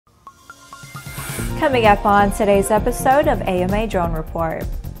Coming up on today's episode of AMA Drone Report.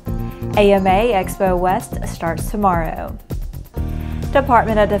 AMA Expo West starts tomorrow.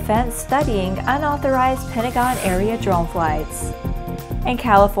 Department of Defense studying unauthorized Pentagon area drone flights. And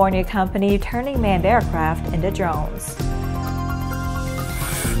California company turning manned aircraft into drones.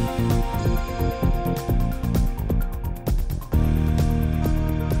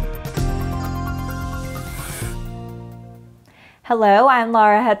 Hello, I'm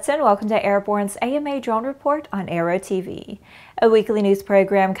Laura Hudson. Welcome to Airborne's AMA Drone Report on Aero-TV, a weekly news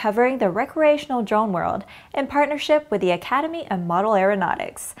program covering the recreational drone world in partnership with the Academy of Model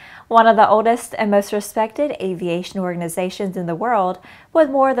Aeronautics, one of the oldest and most respected aviation organizations in the world, with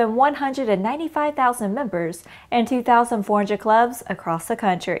more than 195,000 members and 2,400 clubs across the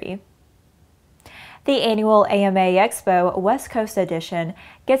country. The annual AMA Expo West Coast Edition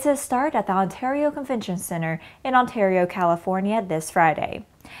gets its start at the Ontario Convention Center in Ontario, California this Friday.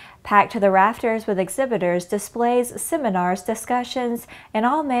 Packed to the rafters with exhibitors, displays, seminars, discussions, and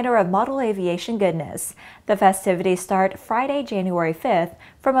all manner of model aviation goodness, the festivities start Friday, January 5th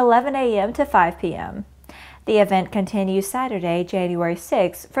from 11 a.m. to 5 p.m. The event continues Saturday, January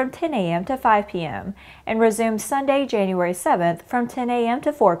 6th from 10 a.m. to 5 p.m. and resumes Sunday, January 7th from 10 a.m.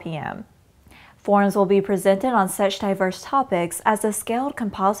 to 4 p.m. Forums will be presented on such diverse topics as the Scaled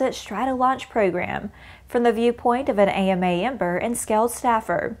Composite Stratolaunch Program, from the viewpoint of an AMA member and scaled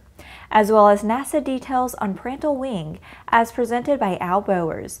staffer, as well as NASA details on parental wing, as presented by Al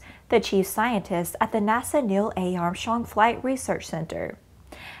Bowers, the chief scientist at the NASA Neil A. Armstrong Flight Research Center.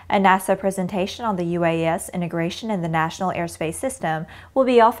 A NASA presentation on the UAS integration in the National Airspace System will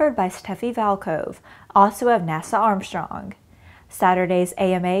be offered by Steffi Valkov, also of NASA Armstrong. Saturday's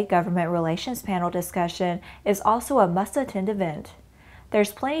AMA Government Relations Panel discussion is also a must-attend event.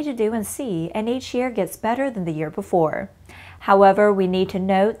 There's plenty to do and see, and each year gets better than the year before. However, we need to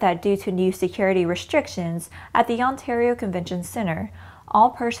note that due to new security restrictions at the Ontario Convention Center,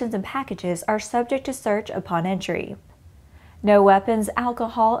 all persons and packages are subject to search upon entry. No weapons,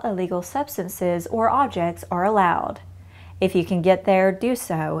 alcohol, illegal substances, or objects are allowed. If you can get there, do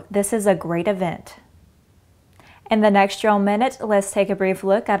so. This is a great event. In the next Drone Minute, let's take a brief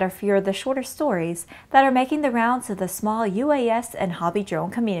look at a few of the shorter stories that are making the rounds of the small UAS and hobby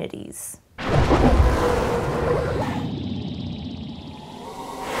drone communities.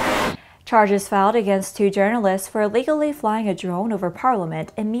 Charges filed against 2 journalists for illegally flying a drone over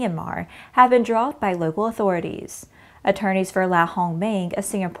Parliament in Myanmar have been dropped by local authorities. Attorneys for La Hong Meng, a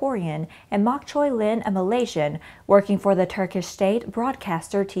Singaporean, and Mak Choi Lin, a Malaysian, working for the Turkish state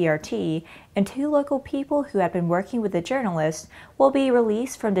broadcaster TRT, and 2 local people who had been working with the journalist will be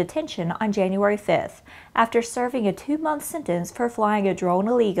released from detention on January 5th after serving a 2-month sentence for flying a drone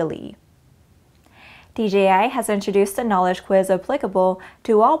illegally. DJI has introduced a knowledge quiz applicable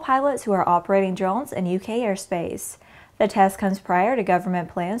to all pilots who are operating drones in UK airspace. The test comes prior to government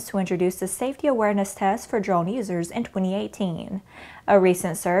plans to introduce the safety awareness test for drone users in 2018. A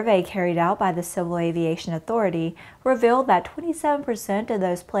recent survey carried out by the Civil Aviation Authority revealed that 27% of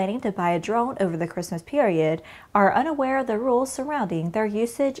those planning to buy a drone over the Christmas period are unaware of the rules surrounding their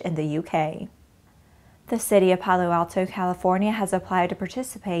usage in the UK. The city of Palo Alto, California has applied to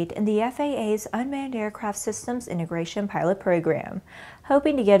participate in the FAA's Unmanned Aircraft Systems Integration Pilot Program,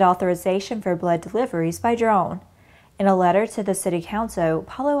 hoping to get authorization for blood deliveries by drone. In a letter to the City Council,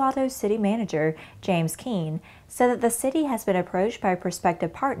 Palo Alto City Manager James Keene said that the city has been approached by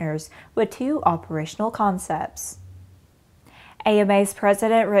prospective partners with 2 operational concepts. AMA's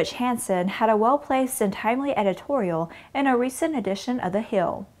President Rich Hanson had a well-placed and timely editorial in a recent edition of The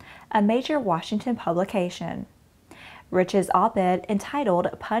Hill, a major Washington publication. Rich's op-ed,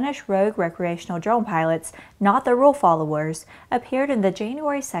 entitled "Punish Rogue Recreational Drone Pilots, Not the Rule Followers," appeared in the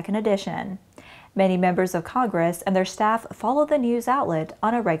January 2nd edition. Many members of Congress and their staff follow the news outlet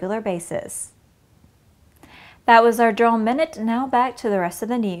on a regular basis. That was our Drone Minute. Now back to the rest of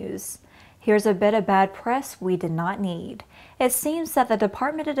the news. Here's a bit of bad press we did not need. It seems that the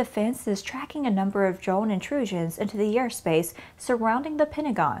Department of Defense is tracking a number of drone intrusions into the airspace surrounding the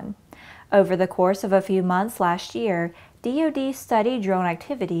Pentagon. Over the course of a few months last year, DoD studied drone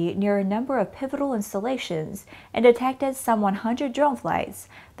activity near a number of pivotal installations and detected some 100 drone flights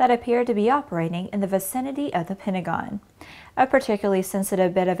that appeared to be operating in the vicinity of the Pentagon, a particularly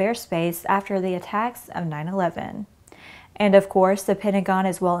sensitive bit of airspace after the attacks of 9/11. And of course, the Pentagon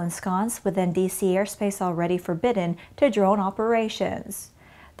is well ensconced within DC airspace already forbidden to drone operations.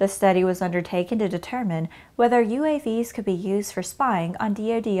 The study was undertaken to determine whether UAVs could be used for spying on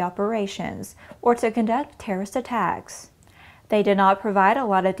DoD operations or to conduct terrorist attacks. They did not provide a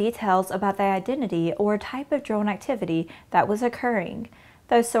lot of details about the identity or type of drone activity that was occurring.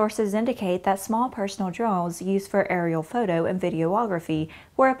 Those sources indicate that small personal drones used for aerial photo and videography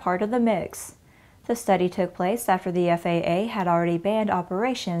were a part of the mix. The study took place after the FAA had already banned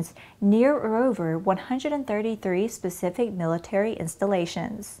operations near or over 133 specific military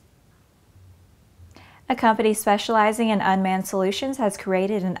installations. A company specializing in unmanned solutions has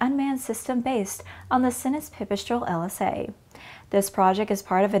created an unmanned system based on the Sinus Pipistrel LSA. This project is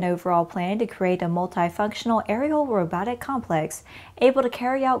part of an overall plan to create a multifunctional aerial robotic complex able to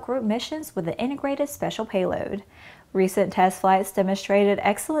carry out group missions with an integrated special payload. Recent test flights demonstrated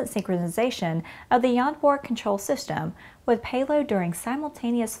excellent synchronization of the onboard control system with payload during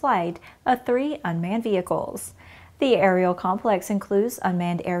simultaneous flight of 3 unmanned vehicles. The aerial complex includes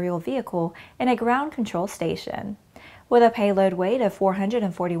unmanned aerial vehicle and a ground control station. With a payload weight of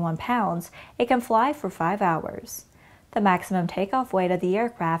 441 pounds, it can fly for 5 hours. The maximum takeoff weight of the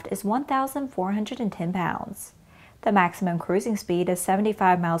aircraft is 1,410 pounds. The maximum cruising speed is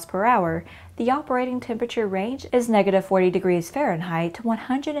 75 miles per hour. The operating temperature range is -40 degrees Fahrenheit to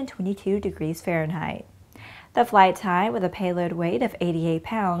 122 degrees Fahrenheit. The flight time with a payload weight of 88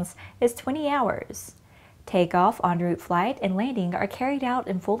 pounds is 20 hours. Takeoff, en route flight, and landing are carried out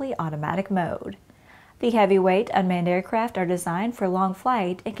in fully automatic mode. The heavyweight unmanned aircraft are designed for long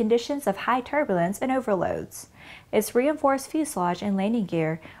flight in conditions of high turbulence and overloads. Its reinforced fuselage and landing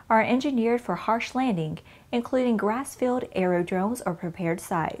gear are engineered for harsh landing, including grass-filled aerodromes or prepared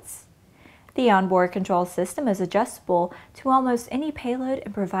sites. The onboard control system is adjustable to almost any payload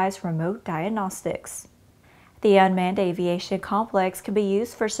and provides remote diagnostics. The unmanned aviation complex can be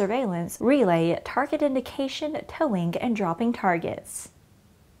used for surveillance, relay, target indication, towing, and dropping targets.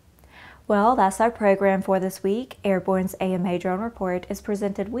 Well, that's our program for this week. Airborne's AMA Drone Report is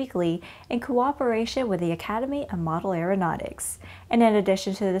presented weekly in cooperation with the Academy of Model Aeronautics. And in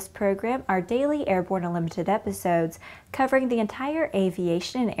addition to this program, our daily Airborne Unlimited episodes covering the entire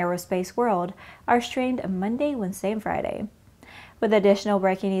aviation and aerospace world are streamed Monday, Wednesday, and Friday, with additional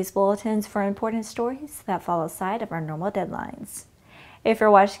breaking news bulletins for important stories that fall outside of our normal deadlines. If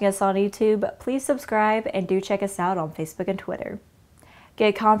you're watching us on YouTube, please subscribe and do check us out on Facebook and Twitter.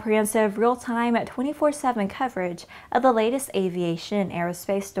 Get comprehensive, real-time, 24/7 coverage of the latest aviation and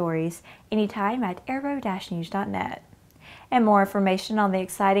aerospace stories anytime at aero-news.net. And more information on the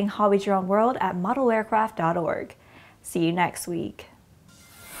exciting hobby drone world at modelaircraft.org. See you next week.